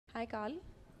Hi, Gal.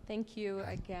 Thank you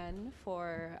again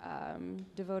for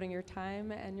devoting your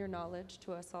time and your knowledge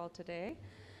to us all today.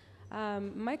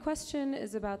 My question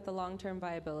is about the long-term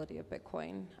viability of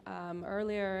Bitcoin.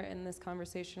 Earlier in this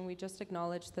conversation, we just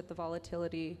acknowledged that the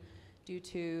volatility due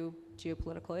to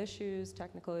geopolitical issues,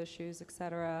 technical issues, et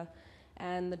cetera,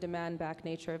 and the demand-backed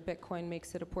nature of Bitcoin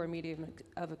makes it a poor medium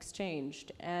of exchange.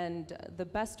 And the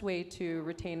best way to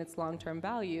retain its long-term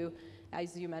value,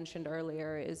 as you mentioned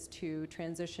earlier, is to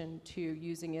transition to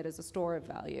using it as a store of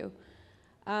value.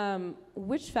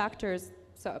 Which factors,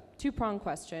 so two-pronged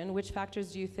question, which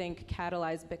factors do you think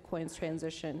catalyze Bitcoin's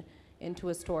transition into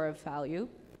a store of value?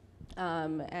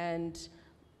 And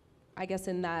I guess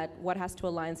in that, what has to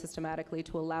align systematically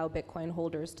to allow Bitcoin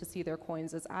holders to see their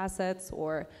coins as assets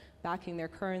or backing their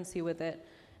currency with it?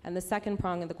 And the second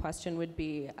prong of the question would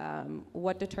be,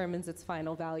 what determines its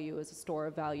final value as a store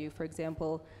of value? For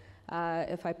example,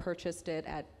 if I purchased it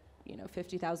at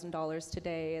 $50,000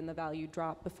 today and the value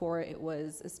dropped before it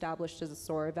was established as a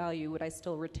store of value, would I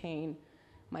still retain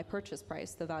my purchase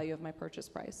price, the value of my purchase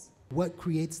price? What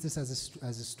creates this as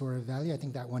a store of value? I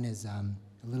think that one is a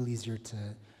little easier to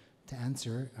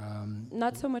answer.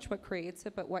 Not so much what creates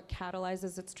it, but what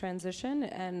catalyzes its transition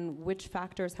and which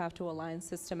factors have to align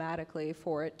systematically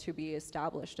for it to be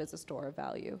established as a store of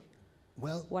value.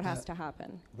 Well, what has to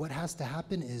happen? What has to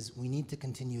happen is we need to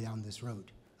continue down this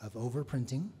road of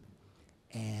overprinting,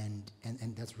 and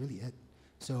that's really it.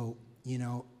 So,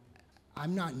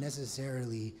 I'm not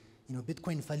necessarily,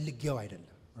 Bitcoin falligyo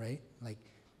አይደለም, right? Like,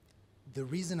 the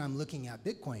reason I'm looking at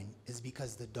Bitcoin is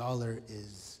because the dollar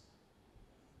is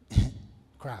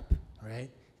crap,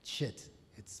 right? It's shit,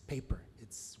 it's paper,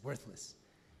 it's worthless.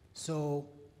 So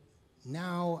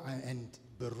now, and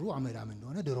ብሩ አመዳም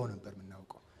እንደሆነ ድሮ ነበር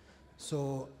የምናውቀው. So,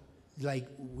 like,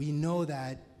 we know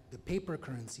that the paper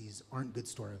currencies aren't good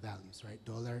store of values, right?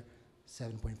 Dollar,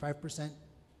 7.5%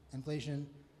 inflation,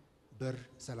 birr,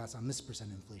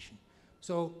 35% inflation.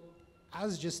 So,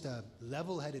 as just a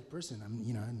level-headed person, I'm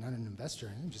not an investor,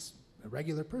 I'm just a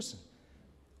regular person.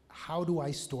 How do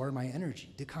I store my energy?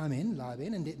 ድካሜን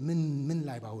ላቤን እንዴት ምን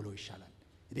ላይ ባውለው ይሻላል?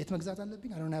 ቤት መግዛት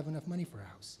አለብኝ? I don't have enough money for a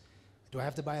house. Do I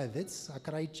have to buy a Vitz?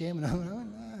 አከራይቼ ምናምን?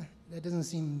 That doesn't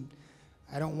seem,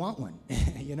 I don't want one,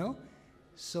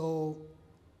 So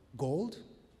gold,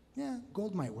 yeah,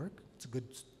 gold might work. It's a good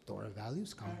store of values,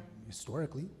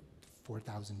 historically,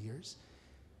 4,000 years.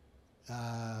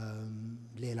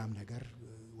 ሌላም ነገር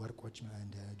ወርቆች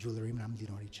and jewelry ምናምን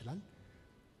ሊኖር ይችላል.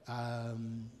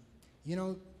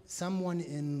 Someone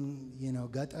in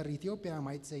ገጠር Ethiopia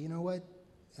might say, what,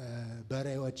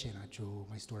 በሬዎቼ ናቸው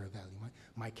my store of value.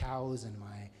 My cows and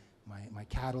my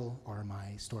cattle are my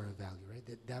store of value, right?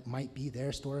 That might be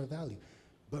their store of value.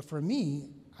 But for me,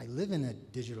 I live in a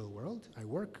digital world. I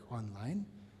work online.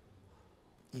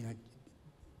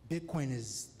 Bitcoin is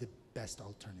the best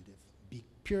alternative,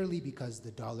 purely because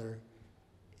the dollar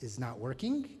is not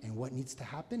working, and what needs to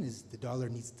happen is the dollar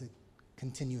needs to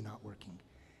continue not working.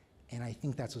 And I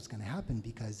think that's what's going to happen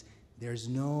because there's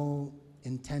no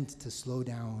intent to slow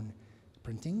down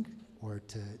printing or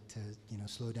to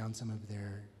slow down some of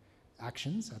their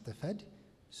actions at the Fed.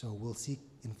 So we'll see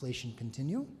inflation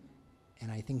continue, and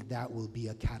I think that will be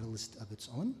a catalyst of its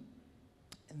own.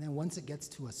 And then once it gets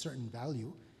to a certain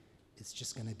value, it's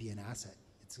just going to be an asset.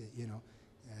 It's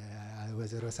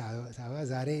ወይዘሮ ሳባ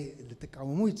ዛሬ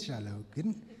ልትቃወሙ ይችላሉ ግን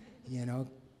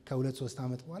ከሁለት ሶስት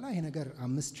ዓመት በኋላ ይሄ ነገር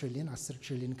 5 ትሪሊዮን 10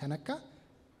 ትሪሊዮን ከነካ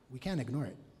we can't ignore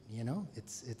it.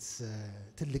 It's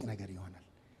ትልቅ ነገር ይሆናል.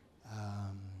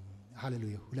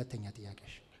 ሃሌሉያ. ሁለተኛ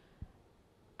ጥያቄሽ?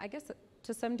 I guess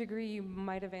to some degree you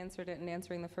might have answered it in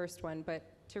answering the first one, but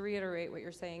to reiterate, what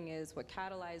you're saying is what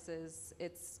catalyzes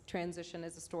its transition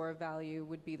as a store of value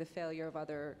would be the failure of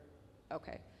other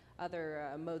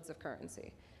modes of currency.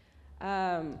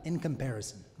 In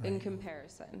comparison. Right? In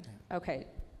comparison. Yeah. Okay.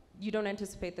 You don't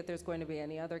anticipate that there's going to be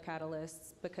any other catalysts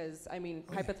because,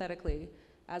 hypothetically,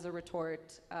 as a retort,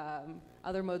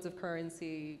 other modes of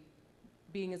currency,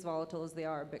 being as volatile as they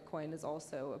are, Bitcoin is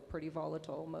also a pretty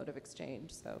volatile mode of exchange.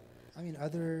 So,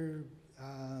 other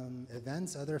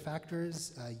events, other factors,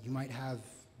 you might have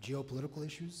geopolitical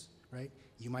issues, right?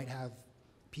 You might have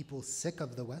people sick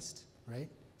of the West, right?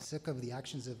 Sick of the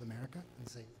actions of America and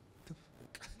say,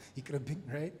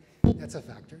 right? That's a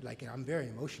factor. Like, I'm very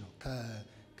emotional.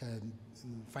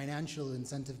 Financial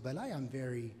incentive balai, I'm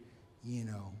very,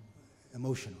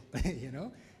 emotional,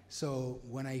 So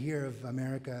when I hear of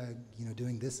America,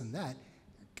 doing this and that,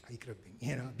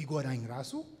 bigodaing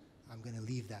rasu, I'm going to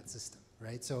leave that system,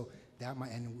 right? So that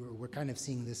might, and we're kind of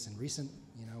seeing this in recent,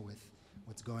 with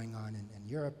what's going on in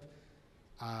Europe.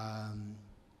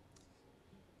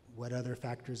 what other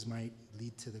factors might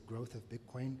lead to the growth of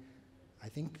Bitcoin? I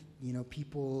think,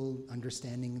 people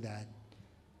understanding that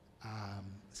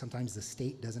sometimes the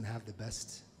state doesn't have the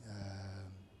best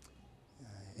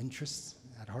interests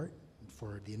at heart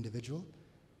for the individual.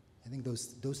 I think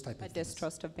those type of A things.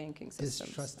 distrust of banking systems.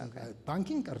 Distrust of Okay.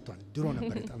 banking ቀርቷል ድሮ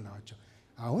ነበር የጣልናቸው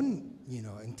አሁን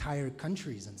entire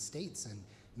countries and states and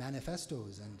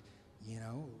manifestos and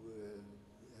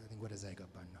I think what is that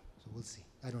now, so we'll see.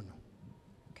 I don't know.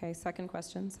 Okay, second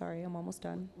question. Sorry, I'm almost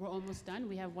done. We're almost done.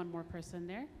 We have one more person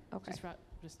there. Okay.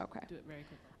 Just Okay. do it very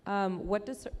quickly. What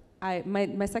does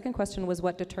my second question was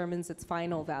what determines its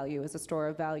final value as a store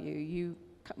of value? You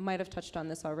might have touched on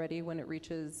this already. When it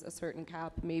reaches a certain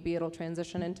cap, maybe it'll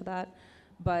transition into that.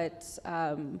 But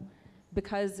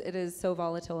because it is so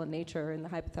volatile in nature, in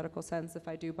the hypothetical sense, if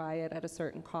I do buy it at a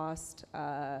certain cost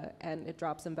and it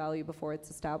drops in value before it's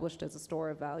established as a store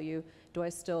of value, do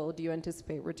you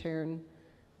anticipate return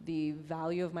the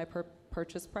value of my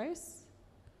purchase price?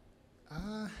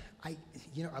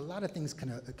 A lot of things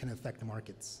can affect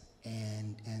markets,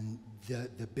 and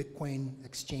the Bitcoin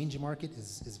exchange market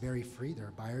is very free. There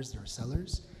are buyers, there are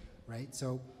sellers, right? So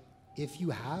if you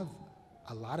have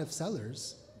a lot of sellers,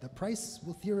 the price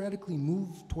will theoretically move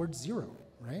towards zero,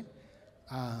 right?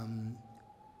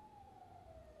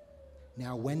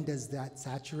 Now, when does that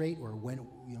saturate, or when,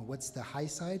 what's the high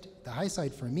side? The high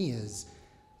side for me is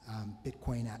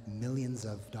Bitcoin at millions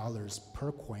of dollars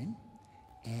per coin,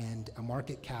 and a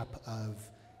market cap of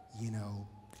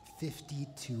 50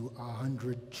 to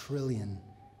 100 trillion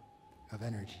of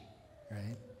energy,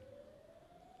 right?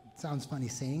 It sounds funny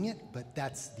saying it, but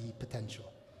that's the potential.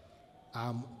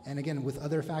 And again, with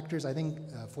other factors, I think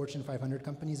Fortune 500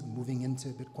 companies moving into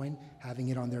Bitcoin, having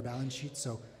it on their balance sheet.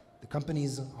 So the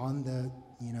companies on the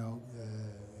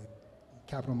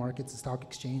capital markets, the stock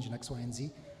exchange, and X, Y, and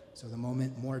Z. So the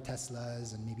moment more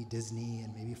Teslas and maybe Disney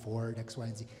and maybe Ford, X, Y,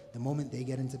 and Z, the moment they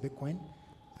get into Bitcoin,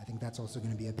 I think that's also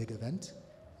going to be a big event.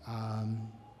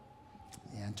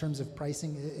 In terms of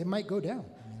pricing, it might go down.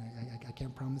 I mean, I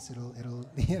can't promise it'll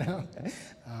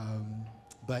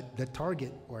but the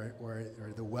target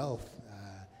or the wealth,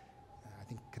 I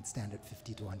think, could stand at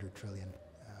 50 to 100 trillion,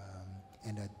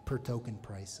 and a per token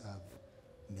price of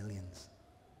millions.